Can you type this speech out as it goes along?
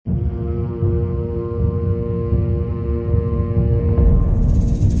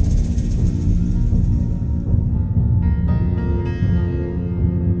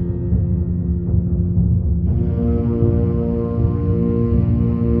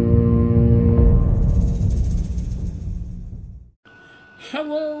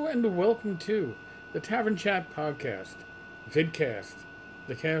and welcome to the Tavern Chat Podcast, Vidcast,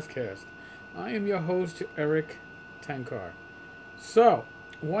 the Castcast. I am your host, Eric Tankar. So,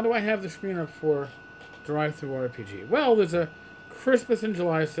 why do I have the screen up for Drive Through RPG? Well, there's a Christmas in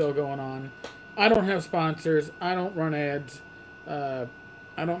July sale going on. I don't have sponsors. I don't run ads. I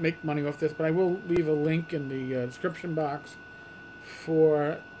don't make money off this, but I will leave a link in the description box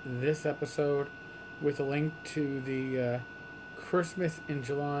for this episode with a link to the Christmas in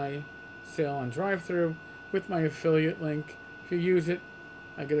July sale on drive-through with my affiliate link. If you use it,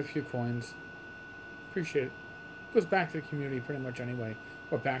 I get a few coins. Appreciate it. Goes back to the community pretty much anyway,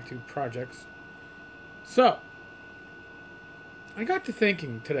 or back to projects. So, I got to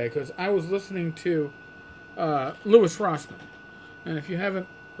thinking today because I was listening to Louis Rossmann. And if you haven't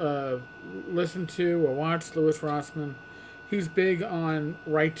listened to or watched Louis Rossmann, he's big on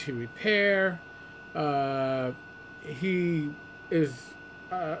right to repair. He is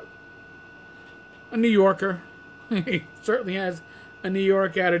a New Yorker. He certainly has a New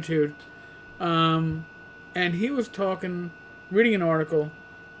York attitude. And he was reading an article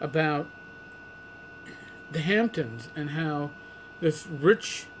about the Hamptons and how this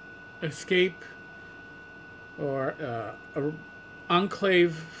rich escape or a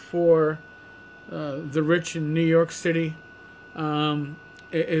enclave for the rich in New York City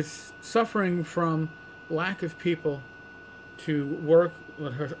is suffering from lack of people to work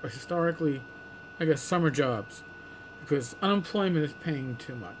with historically, I guess, summer jobs because unemployment is paying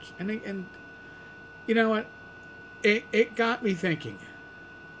too much. And you know what? It got me thinking.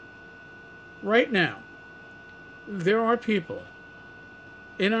 Right now, there are people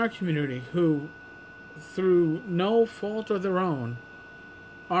in our community who, through no fault of their own,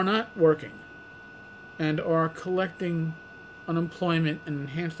 are not working and are collecting unemployment and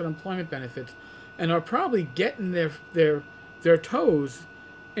enhanced unemployment benefits and are probably getting their toes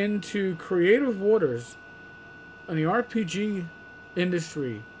into creative waters in the RPG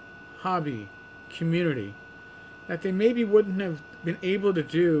industry, hobby, community that they maybe wouldn't have been able to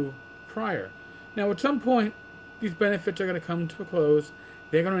do prior. Now, at some point, these benefits are going to come to a close.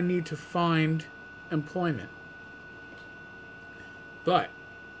 They're going to need to find employment. But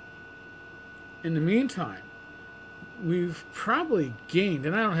in the meantime, we've probably gained,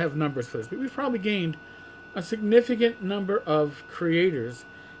 and I don't have numbers for this, but we've probably gained a significant number of creators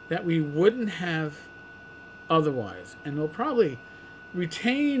that we wouldn't have otherwise. And we'll probably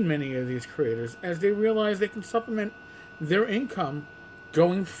retain many of these creators as they realize they can supplement their income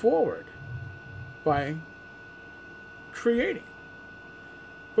going forward by creating.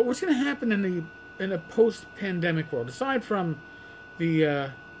 But what's going to happen in a post-pandemic world, aside from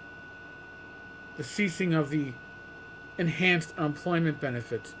the ceasing of the enhanced unemployment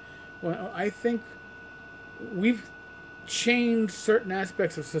benefits? Well, I think we've changed certain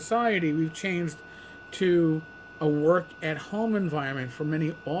aspects of society. We've changed to a work-at-home environment for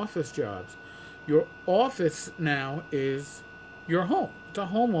many office jobs. Your office now is your home. It's a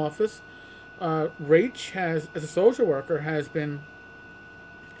home office. Rach has, as a social worker, has been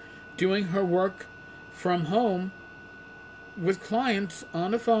doing her work from home with clients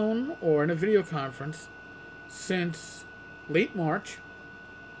on the phone or in a video conference since late March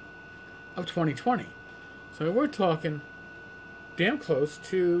of 2020. So we're talking damn close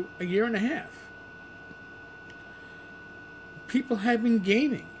to a year and a half. People have been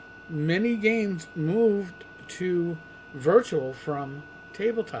gaming. Many games moved to virtual from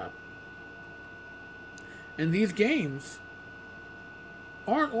tabletop. And these games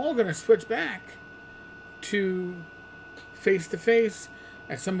aren't all going to switch back to face-to-face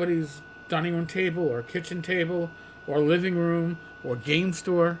at somebody's dining room table or kitchen table or living room or game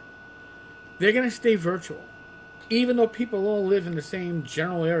store. They're going to stay virtual, even though people all live in the same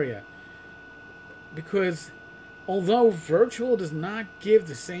general area. Because although virtual does not give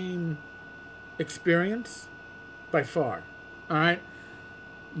the same experience by far, all right,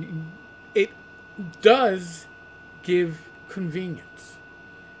 it does give convenience.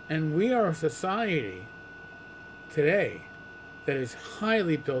 And we are a society today that is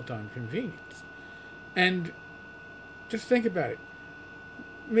highly built on convenience. And just think about it.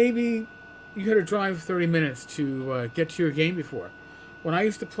 Maybe you had to drive 30 minutes to get to your game before. When I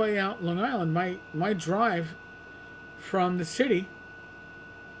used to play out in Long Island, my drive from the city,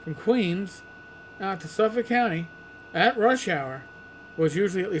 from Queens, out to Suffolk County, at rush hour, was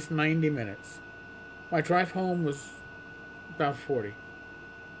usually at least 90 minutes. My drive home was about 40.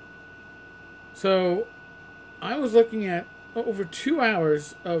 So I was looking at over 2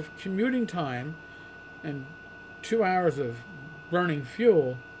 hours of commuting time and 2 hours of burning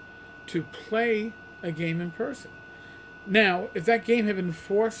fuel to play a game in person. Now, if that game had been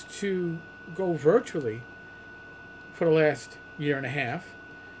forced to go virtually for the last year and a half,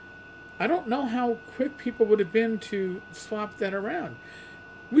 I don't know how quick people would have been to swap that around.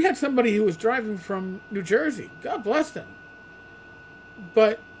 We had somebody who was driving from New Jersey. God bless them.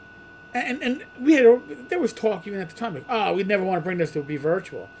 But and we had there was talk even at the time like, oh, we'd never want to bring this to be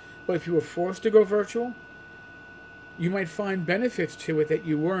virtual. But if you were forced to go virtual, you might find benefits to it that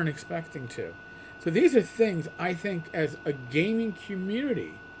you weren't expecting to. So these are things I think as a gaming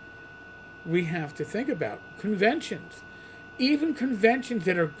community we have to think about. Conventions. Even conventions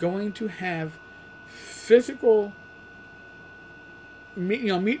that are going to have physical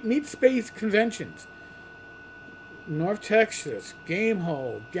meet space conventions. North Texas,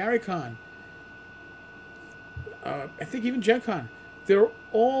 Gamehole, GaryCon, I think even Gen Con, they're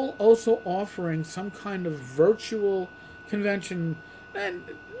all also offering some kind of virtual convention, and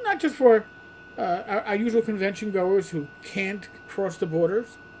not just for our usual convention goers who can't cross the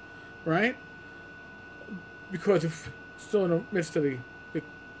borders, right? Because of still in the midst of the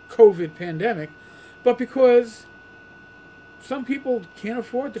COVID pandemic, but because some people can't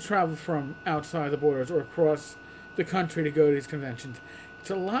afford to travel from outside the borders or across the country to go to these conventions. It's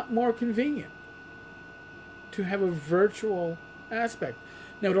a lot more convenient to have a virtual aspect.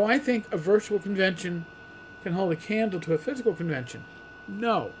 Now, do I think a virtual convention can hold a candle to a physical convention?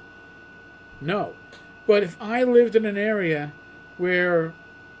 No. No. But if I lived in an area where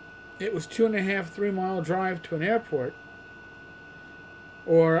it was 2.5, 3 mile drive to an airport,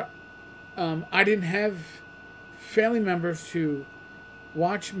 or I didn't have family members to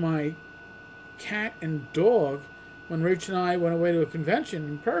watch my cat and dog when Rachel and I went away to a convention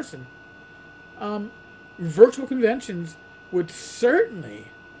in person, virtual conventions would certainly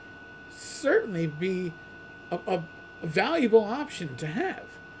be a valuable option to have.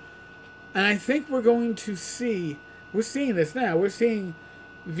 And I think we're going to see, we're seeing this now, we're seeing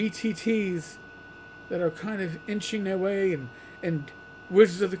VTTs that are kind of inching their way, and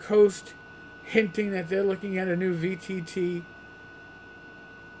Wizards of the Coast hinting that they're looking at a new VTT,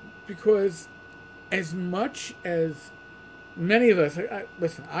 because as much as many of us,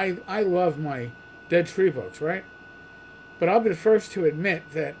 listen, I love my Dead Tree books, right? But I'll be the first to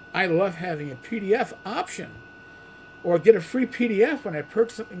admit that I love having a PDF option, or get a free PDF when I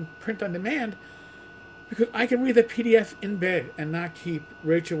purchase something print on demand, because I can read the PDF in bed and not keep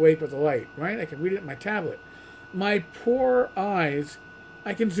Rachel awake with the light, right? I can read it on my tablet. My poor eyes,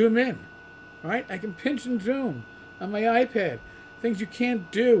 I can zoom in, right? I can pinch and zoom on my iPad, things you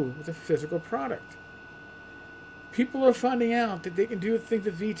can't do with a physical product. People are finding out that they can do things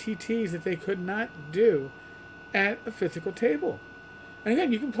with VTTs that they could not do at a physical table. And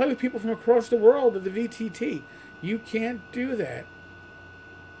again, you can play with people from across the world with the VTT. You can't do that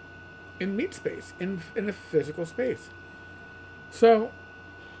in meat space, in a physical space. So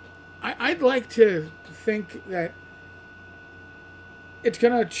I'd like to think that it's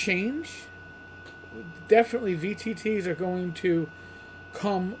going to change. Definitely VTTs are going to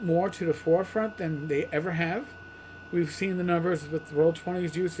come more to the forefront than they ever have. We've seen the numbers with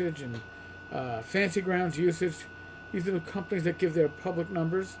Roll20's usage and Fantasy Grounds usage. These are the companies that give their public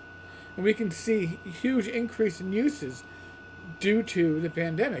numbers. And we can see a huge increase in uses due to the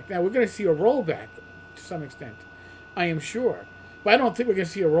pandemic. Now, we're going to see a rollback to some extent, I am sure. But I don't think we're going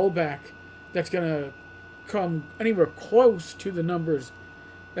to see a rollback that's going to come anywhere close to the numbers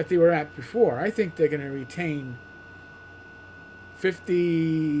that they were at before. I think they're going to retain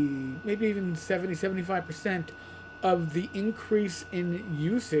 50, maybe even 70, 75% of the increase in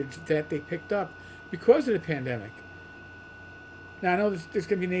usage that they picked up because of the pandemic. Now, I know there's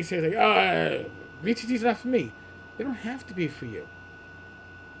going to be naysayers like, VTT's not for me. They don't have to be for you.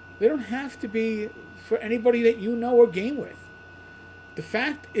 They don't have to be for anybody that you know or game with. The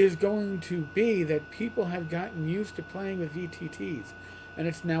fact is going to be that people have gotten used to playing with VTTs, and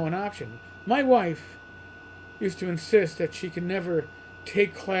it's now an option. My wife used to insist that she can never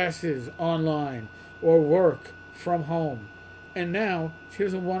take classes online or work from home. And now she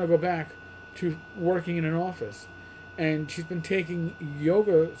doesn't want to go back to working in an office. And she's been taking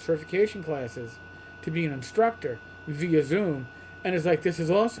yoga certification classes to be an instructor via Zoom. And is like, this is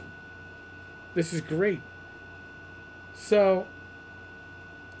awesome. This is great. So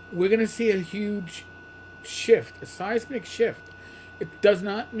we're going to see a huge shift, a seismic shift. It does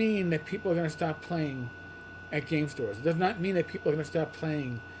not mean that people are going to stop playing at game stores. It does not mean that people are going to stop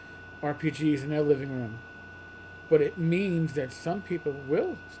playing RPGs in their living room. But it means that some people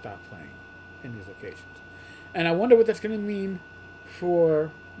will stop playing in these locations. And I wonder what that's going to mean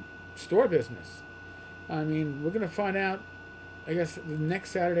for store business. I mean, we're going to find out, I guess, the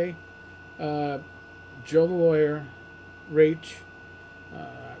next Saturday. Joe the lawyer Rach,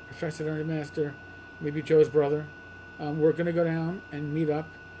 Professor Ernie Master, maybe Joe's brother. We're going to go down and meet up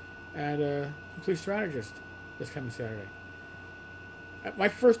at Complete Strategist this coming Saturday. At my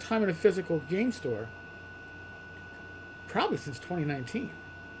first time in a physical game store, probably since 2019.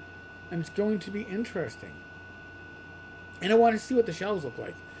 And it's going to be interesting. And I want to see what the shelves look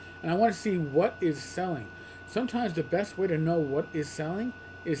like. And I want to see what is selling. Sometimes the best way to know what is selling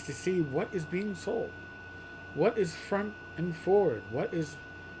is to see what is being sold. What is front and forward. What is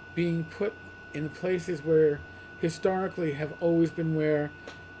being put in the places where historically have always been where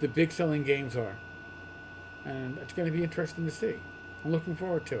the big selling games are. And it's going to be interesting to see. I'm looking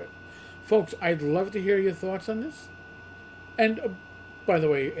forward to it. Folks, I'd love to hear your thoughts on this. And by the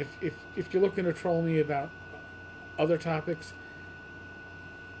way, if you're looking to troll me about other topics,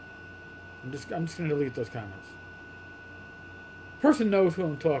 I'm just going to delete those comments. Person knows who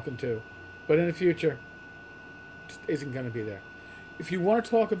I'm talking to, but in the future, just isn't going to be there. If you want to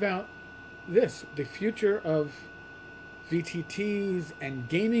talk about this, the future of VTTs and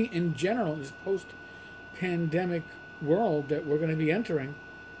gaming in general, this post-pandemic world that we're going to be entering,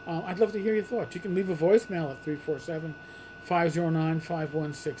 I'd love to hear your thoughts. You can leave a voicemail at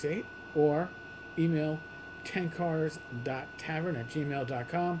 347-509-5168 or email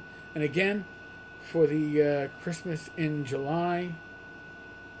tencars.tavern@gmail.com. And again, for the Christmas in July,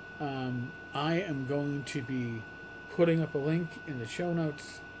 I am going to be putting up a link in the show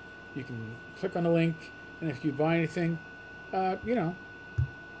notes. You can click on the link, and if you buy anything, I'll get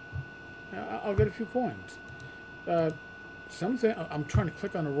a few coins. Something I'm trying to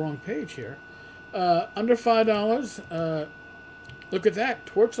click on the wrong page here. Under $5. Look at that.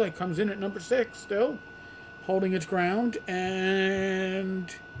 Torchlight comes in at number 6 still, holding its ground.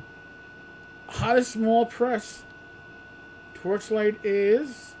 And hottest small press, Torchlight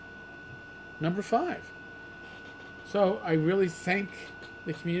is number 5. So I really thank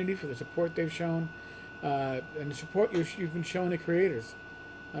the community for the support they've shown, and the support you've been showing the creators.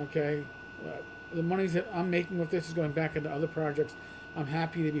 Okay, the monies that I'm making with this is going back into other projects. I'm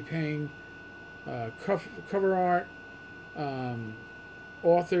happy to be paying cover art,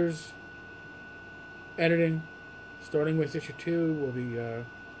 authors, editing. Starting with issue 2, we'll be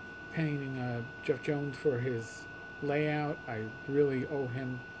paying Jeff Jones for his layout. I really owe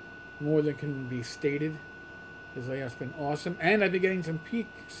him more than can be stated. His layout's been awesome, and I've been getting some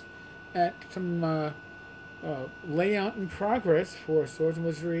peeks at some layout in progress for Swords and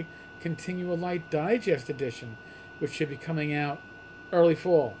Wizardry Continual Light Digest Edition, which should be coming out early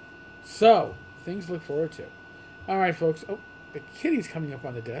fall. So, things to look forward to. Alright, folks. Oh, the kitty's coming up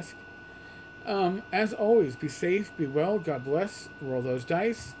on the desk. As always, be safe, be well, God bless, roll those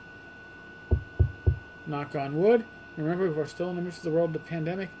dice, knock on wood. Remember, we're still in the midst of the world of the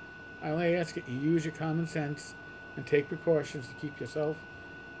pandemic. I ask that you use your common sense and take precautions to keep yourself,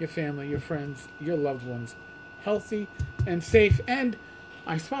 your family, your friends, your loved ones healthy and safe. And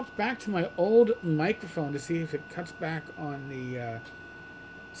I swapped back to my old microphone to see if it cuts back on the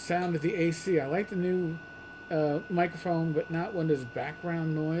sound of the AC. I like the new microphone, but not when there's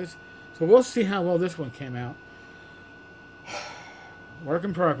background noise. So we'll see how well this one came out. Work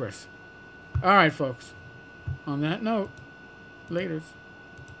in progress. All right, folks. On that note, laters.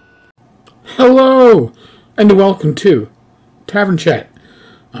 Hello, and welcome to Tavern Chat.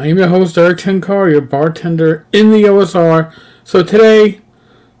 I am your host, Eric Tenkar, your bartender in the OSR. So today,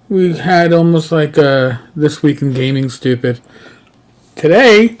 we had almost like This Week in Gaming Stupid.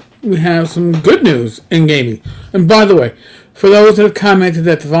 Today, we have some good news in gaming. And by the way, for those that have commented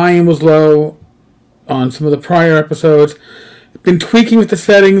that the volume was low on some of the prior episodes, I've been tweaking with the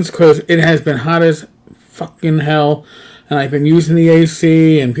settings because it has been hot as fucking hell. And I've been using the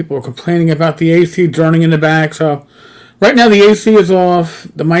AC, and people are complaining about the AC droning in the back. So right now the AC is off.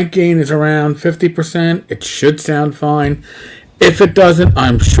 The mic gain is around 50%. It should sound fine. If it doesn't,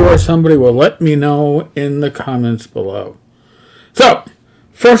 I'm sure somebody will let me know in the comments below. So,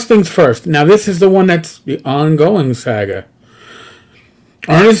 first things first. Now this is the one that's the ongoing saga.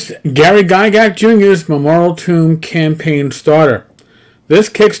 Ernest Gary Gygax Jr.'s Memorial Tomb campaign starter. This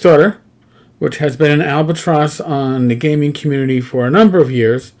Kickstarter, which has been an albatross on the gaming community for a number of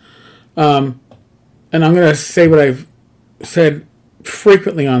years. And I'm going to say what I've said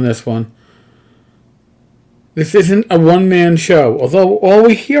frequently on this one. This isn't a one-man show. Although all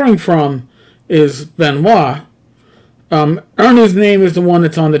we're hearing from is Benoit, Ernie's name is the one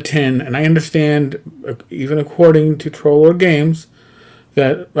that's on the tin. And I understand, even according to Troller Games,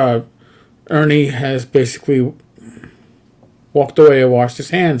 that Ernie has basically walked away or washed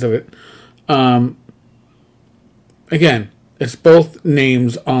his hands of it. Again, it's both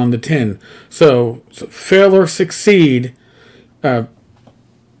names on the tin. So fail or succeed,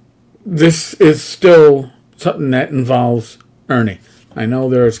 this is still something that involves Ernie. I know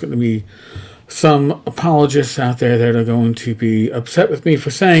there's going to be some apologists out there that are going to be upset with me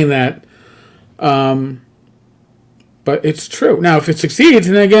for saying that. But it's true. Now, if it succeeds,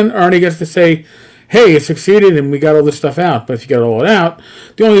 and again, Ernie gets to say, hey, it succeeded and we got all this stuff out. But if you got all it out,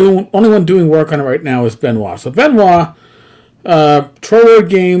 the only one doing work on it right now is Benoit. So Benoit, Trollord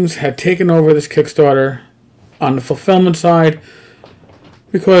Games had taken over this Kickstarter on the fulfillment side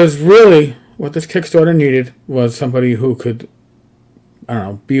because really what this Kickstarter needed was somebody who could, I don't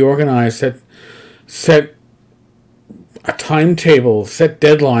know, be organized, set a timetable, set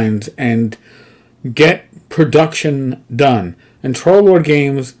deadlines, and get production done. And Trollord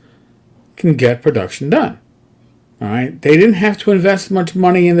Games can get production done. All right? They didn't have to invest much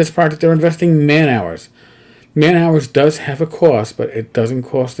money in this project. They're investing man hours. Man hours does have a cost, but it doesn't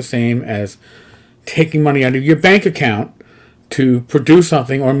cost the same as taking money out of your bank account to produce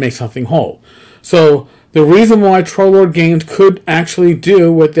something or make something whole. So the reason why Trollord Games could actually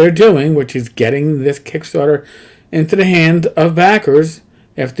do what they're doing, which is getting this Kickstarter into the hand of backers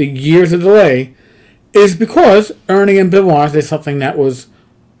after years of delay, is because Ernie and Benoit did something that was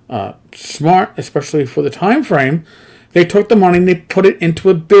smart, especially for the time frame. They took the money and they put it into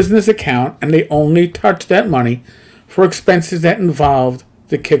a business account, and they only touched that money for expenses that involved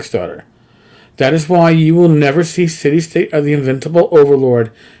the Kickstarter. That is why you will never see City State of the Invincible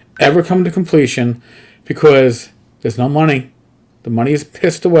Overlord ever come to completion, because there's no money. The money is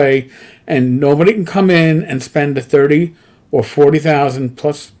pissed away, and nobody can come in and spend the $30,000 or $40,000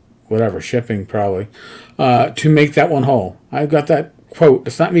 plus whatever shipping probably to make that one whole. I've got that quote.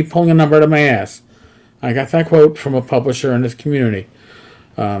 It's not me pulling a number out of my ass. I got that quote from a publisher in this community,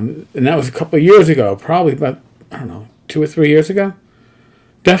 and that was a couple of years ago, probably about 2 or 3 years ago,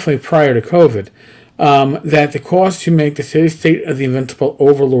 definitely prior to COVID. That the cost to make the City State of the Invincible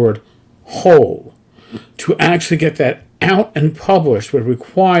Overlord whole, to actually get that out and published, would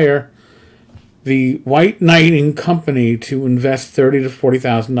require the White Knighting Company to invest $30,000 to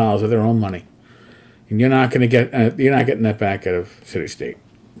 $40,000 of their own money, and you're not getting that back out of City State.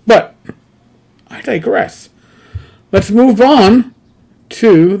 But I digress. Let's move on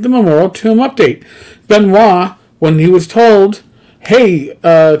to the Memorial Tomb update. Benoit, when he was told, hey,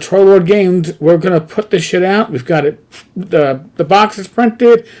 Trollord Games, we're going to put this shit out. We've got it, the box is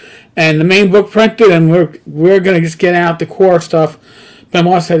printed and the main book printed, and we're going to just get out the core stuff.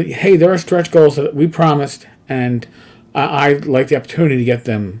 Benoit said, hey, there are stretch goals that we promised, and I'd like the opportunity to get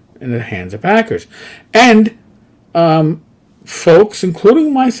them in the hands of backers. And folks,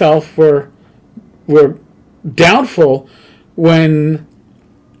 including myself, were doubtful when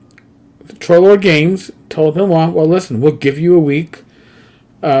Trollord Games told Benoit, well, listen, we'll give you a week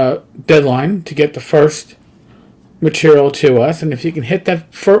deadline to get the first material to us, and if you can hit that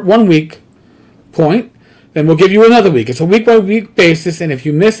 1 week point, then we'll give you another week. It's a week-by-week basis, and if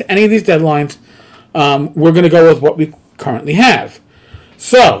you miss any of these deadlines, we're going to go with what we currently have.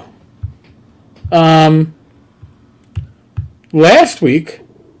 So, last week,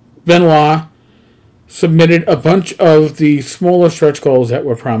 Benoit submitted a bunch of the smaller stretch goals that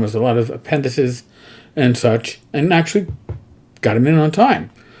were promised, a lot of appendices and such, and actually got them in on time.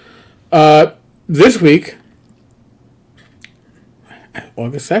 This week,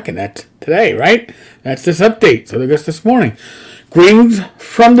 August 2nd, that's today, right? That's this update, so I guess this morning. Greetings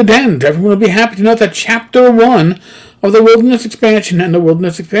from the den. Everyone will be happy to note that Chapter 1 of the Wilderness Expansion and the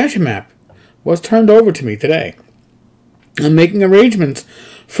Wilderness Expansion map was turned over to me today. I'm making arrangements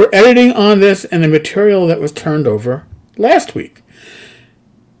for editing on this and the material that was turned over last week.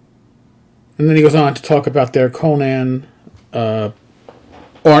 And then he goes on to talk about their Conan Art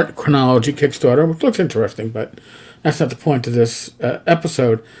Chronology Kickstarter, which looks interesting, but that's not the point of this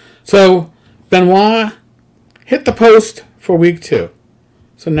episode. So, Benoit hit the post for week 2.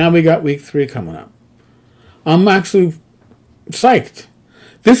 So now we got week 3 coming up. I'm actually psyched.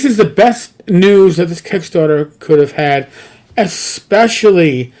 This is the best news that this Kickstarter could have had,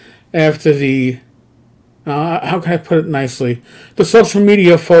 especially after the, how can I put it nicely, the social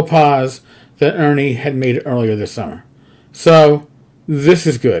media faux pas that Ernie had made earlier this summer. So, this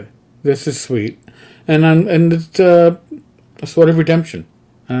is good. This is sweet. And it's a sort of redemption.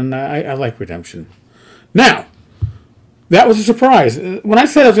 And I like redemption. Now, that was a surprise. When I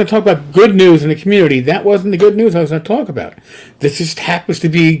said I was going to talk about good news in the community, that wasn't the good news I was going to talk about. This just happens to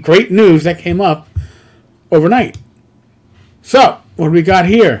be great news that came up overnight. So, what do we got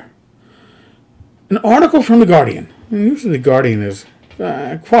here? An article from The Guardian. And usually The Guardian is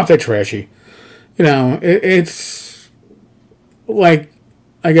quite trashy. You know, it's like,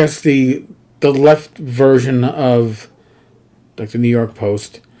 I guess, the left version of like the New York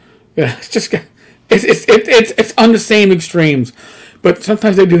Post. Yeah, it's just it's on the same extremes, but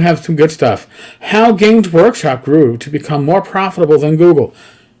sometimes they do have some good stuff. How Games Workshop grew to become more profitable than Google.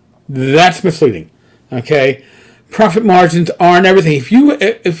 That's misleading. Okay, profit margins aren't everything.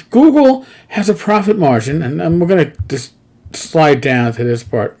 If Google has a profit margin, and we're gonna just slide down to this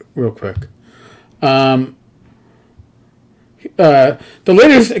part real quick. The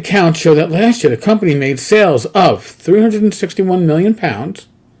latest accounts show that last year the company made sales of £361 million,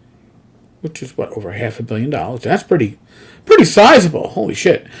 which is over $500 million. That's pretty sizable. Holy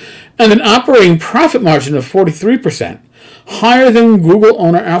shit! And an operating profit margin of 43%, higher than Google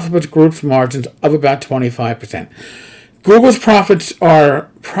owner Alphabet Group's margins of about 25%. Google's profits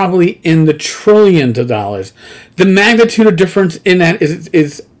are probably in the trillions of dollars. The magnitude of difference in that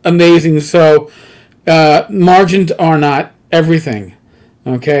is amazing. So margins are not everything.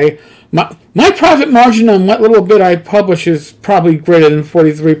 Okay, my profit margin on what little bit I publish is probably greater than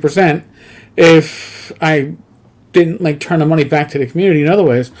 43% if I didn't turn the money back to the community in other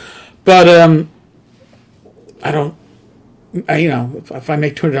ways. But I don't. If I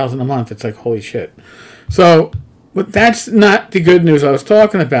make $200 a month, it's like holy shit. So, but that's not the good news I was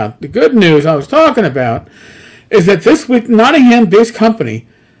talking about. The good news I was talking about is that this week, Nottingham-based company,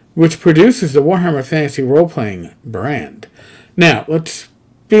 which produces the Warhammer Fantasy role-playing brand. Now, let's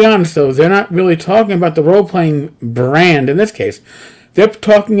be honest, though. They're not really talking about the role-playing brand in this case. They're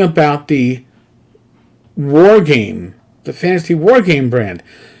talking about the war game, the fantasy war game brand.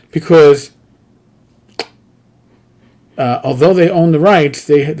 Because although they own the rights,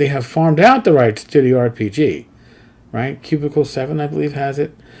 they have farmed out the rights to the RPG. Right? Cubicle 7, I believe, has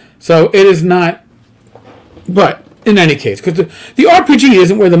it. So it is not... But, in any case, because the RPG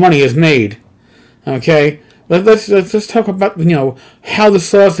isn't where the money is made. Okay? Let's talk about, how the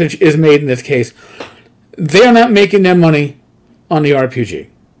sausage is made in this case. They are not making their money on the RPG.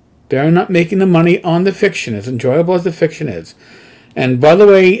 They are not making the money on the fiction, as enjoyable as the fiction is. And by the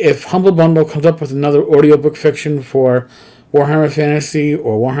way, if Humble Bundle comes up with another audiobook fiction for Warhammer Fantasy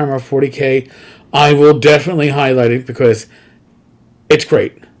or Warhammer 40k, I will definitely highlight it because it's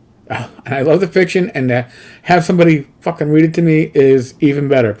great. And I love the fiction, and to have somebody fucking read it to me is even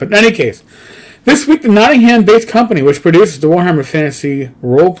better. But in any case, this week the Nottingham-based company, which produces the Warhammer Fantasy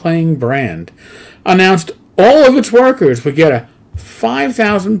role-playing brand, announced all of its workers would get a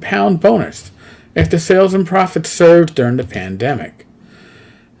 £5,000 bonus if the sales and profits surged during the pandemic.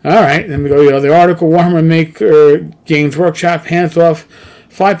 All right, then we go. The article: Warhammer Maker Games Workshop hands off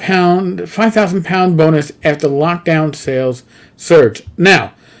 £5,000 bonus after lockdown sales surge.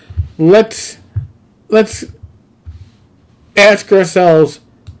 Now, let's ask ourselves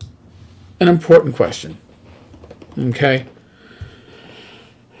an important question. Okay,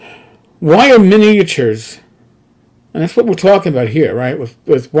 why are miniatures? And that's what we're talking about here, right? With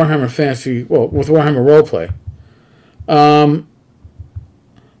Warhammer Fantasy, with Warhammer Roleplay.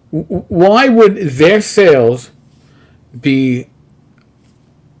 Why would their sales be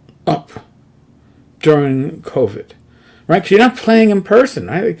up during COVID, right? Because you're not playing in person,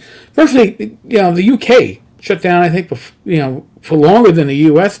 right? Personally, the UK shut down, I think, for longer than the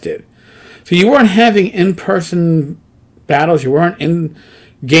US did. So you weren't having in-person battles. You weren't in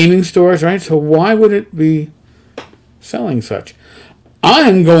gaming stores, right? So why would it be selling such?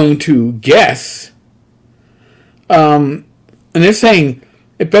 I'm going to guess, and they're saying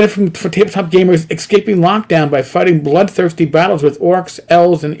it benefited for tabletop gamers escaping lockdown by fighting bloodthirsty battles with orcs,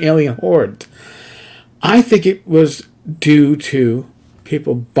 elves, and alien hordes. I think it was due to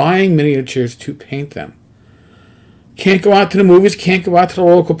people buying miniatures to paint them. Can't go out to the movies, can't go out to the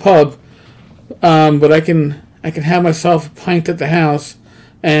local pub, but I can have myself a pint at the house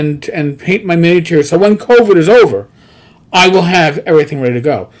and paint my miniatures. So when COVID is over, I will have everything ready to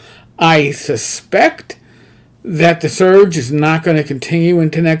go. I suspect that the surge is not going to continue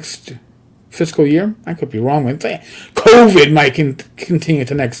into next fiscal year. I could be wrong with that. COVID might continue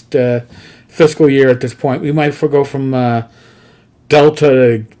to next fiscal year at this point. We might go from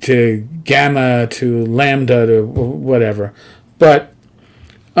Delta to Gamma to Lambda to whatever. But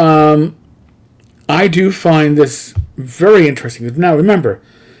I do find this very interesting. Now remember,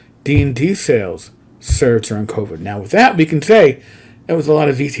 D&D sales surged during COVID. Now with that, we can say it was a lot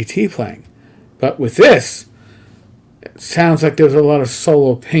of VCT playing. But with this, it sounds like there was a lot of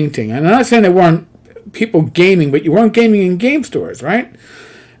solo painting. And I'm not saying there weren't people gaming, but you weren't gaming in game stores, right?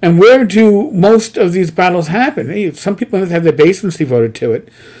 And where do most of these battles happen? Some people have their basements devoted to it,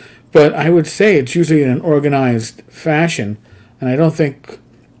 but I would say it's usually in an organized fashion, and I don't think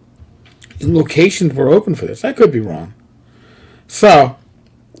locations were open for this. I could be wrong. So,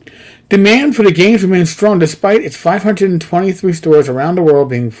 Demand for the games remains strong despite its 523 stores around the world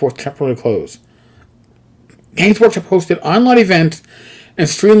being forced to temporarily close. Games Workshop hosted online events and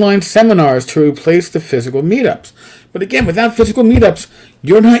streamlined seminars to replace the physical meetups. But again, without physical meetups,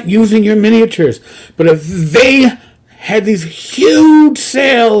 you're not using your miniatures. But if they had these huge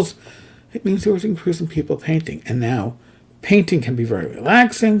sales, it means there was increasing people painting. And now, painting can be very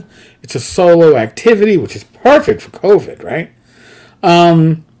relaxing. It's a solo activity, which is perfect for COVID, right?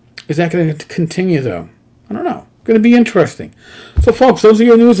 Is that going to continue, though? I don't know. Going to be interesting. So, folks, those are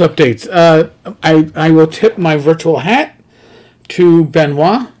your news updates. I will tip my virtual hat to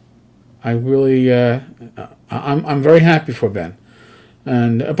Benoit. I really, I'm very happy for Ben,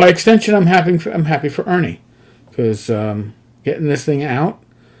 and by extension, I'm happy for Ernie, because getting this thing out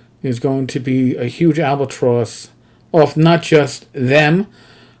is going to be a huge albatross off not just them,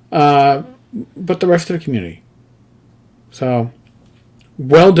 but the rest of the community. So,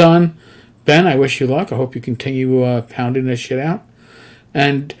 well done, Ben. I wish you luck. I hope you continue pounding this shit out.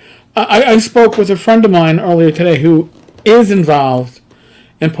 And I spoke with a friend of mine earlier today who is involved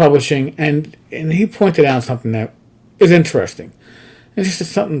in publishing, and he pointed out something that is interesting. It's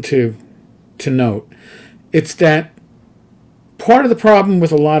just something to note. It's that part of the problem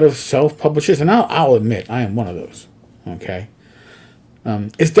with a lot of self-publishers, and I'll admit I am one of those, okay,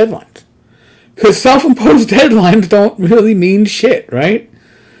 is deadlines. Because self-imposed deadlines don't really mean shit, right?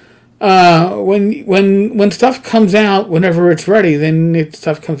 When stuff comes out whenever it's ready, then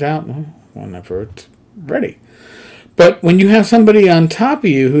stuff comes out whenever it's ready. But when you have somebody on top of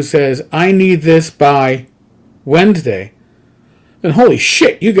you who says, I need this by Wednesday, then holy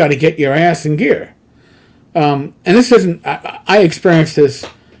shit, you got to get your ass in gear. And this isn't, I experienced this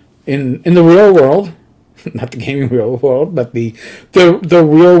in the real world, not the gaming real world, but the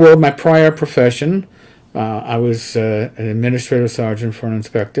real world, my prior profession. I was an administrative sergeant for an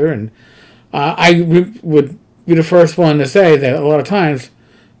inspector, and I would be the first one to say that a lot of times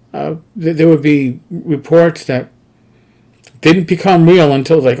there would be reports that didn't become real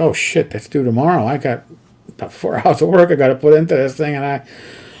until like, oh shit, that's due tomorrow. I got about 4 hours of work I got to put into this thing, and I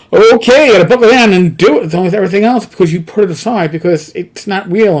got to buckle down and do it with everything else because you put it aside because it's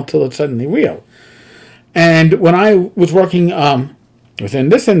not real until it's suddenly real. And when I was working within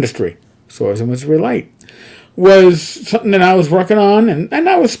this industry, Swords and Wizardry Light was something that I was working on, and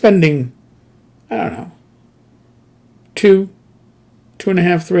I was spending, I don't know,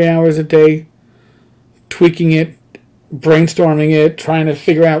 2.5, 3 hours a day tweaking it, brainstorming it, trying to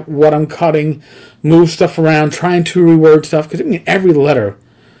figure out what I'm cutting, move stuff around, trying to reword stuff, because every letter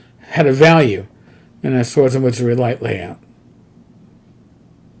had a value in a Swords and Wizardry Light layout.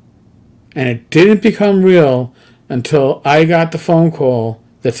 And it didn't become real until I got the phone call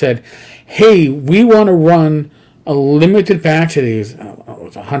that said, hey, we want to run a limited batch of these,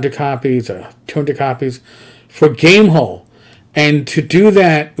 100 copies or 200 copies, for Gamehole. And to do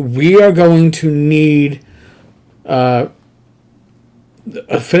that, we are going to need a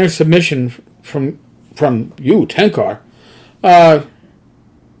finished submission from you, Tenkar. It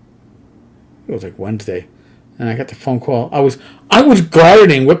was like Wednesday, and I got the phone call. I was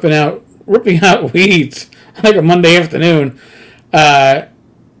gardening, ripping out weeds like a Monday afternoon,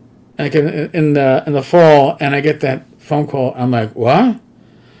 like in the fall, and I get that phone call. I'm like, what?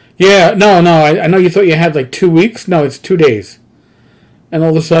 Yeah, no. I know you thought you had like 2 weeks. No, it's 2 days. And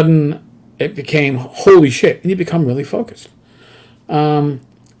all of a sudden, it became holy shit, and you become really focused.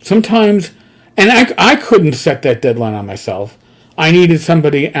 Sometimes, and I couldn't set that deadline on myself. I needed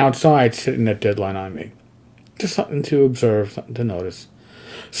somebody outside setting that deadline on me. Just something to observe, something to notice.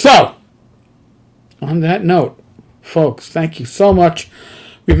 So, on that note, folks, thank you so much.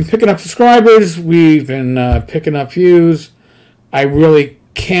 We've been picking up subscribers. We've been picking up views. I really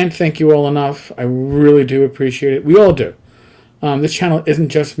can't thank you all enough. I really do appreciate it. We all do. This channel isn't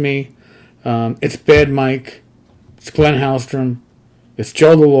just me. It's Bad Mike. It's Glenn Hallstrom. It's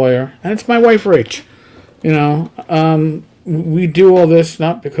Joe the Lawyer. And it's my wife, Rach. You know, we do all this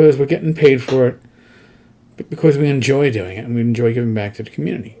not because we're getting paid for it, but because we enjoy doing it and we enjoy giving back to the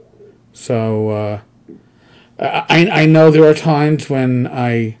community. So, I know there are times when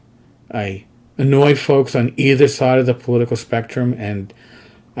I annoy folks on either side of the political spectrum, and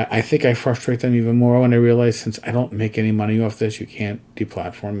I think I frustrate them even more when I realize since I don't make any money off this, you can't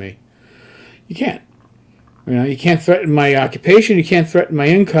deplatform me. You can't. You know, you can't threaten my occupation, you can't threaten my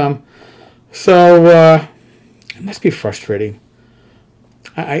income. So, it must be frustrating.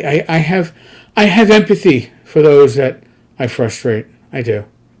 I have empathy for those that I frustrate. I do.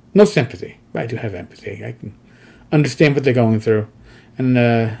 No sympathy, but I do have empathy. I can understand what they're going through, and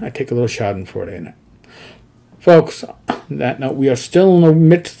I take a little schadenfreude in it. Folks, on that note, we are still in the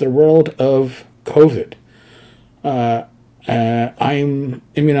midst of the world of COVID. I'm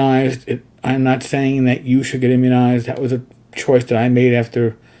immunized. I'm not saying that you should get immunized. That was a choice that I made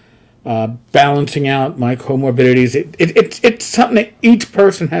after balancing out my comorbidities. It's something that each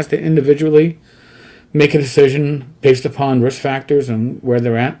person has to individually make a decision based upon risk factors and where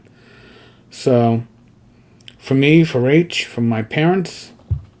they're at. So, for me, for Rach, from my parents,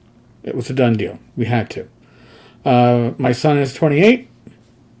 it was a done deal. We had to. My son is 28.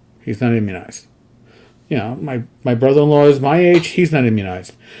 He's not immunized. You know, my brother-in-law is my age. He's not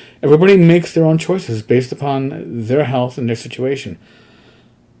immunized. Everybody makes their own choices based upon their health and their situation.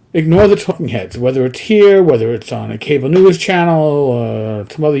 Ignore the talking heads, whether it's here, whether it's on a cable news channel,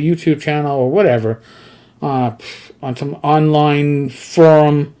 some other YouTube channel, or whatever, on some online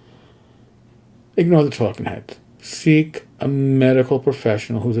forum. Ignore the talking heads. Seek a medical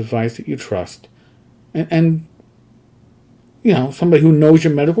professional whose advice that you trust, and you know, somebody who knows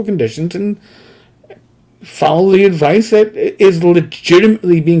your medical conditions, and follow the advice that is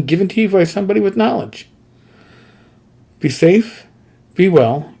legitimately being given to you by somebody with knowledge. Be safe, be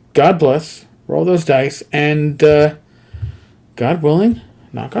well, God bless, roll those dice, and God willing,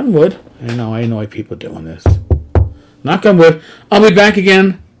 knock on wood. I know people doing this. Knock on wood. I'll be back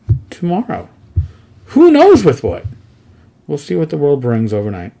again tomorrow. Who knows with what? We'll see what the world brings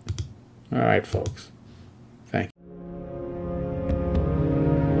overnight. All right, folks.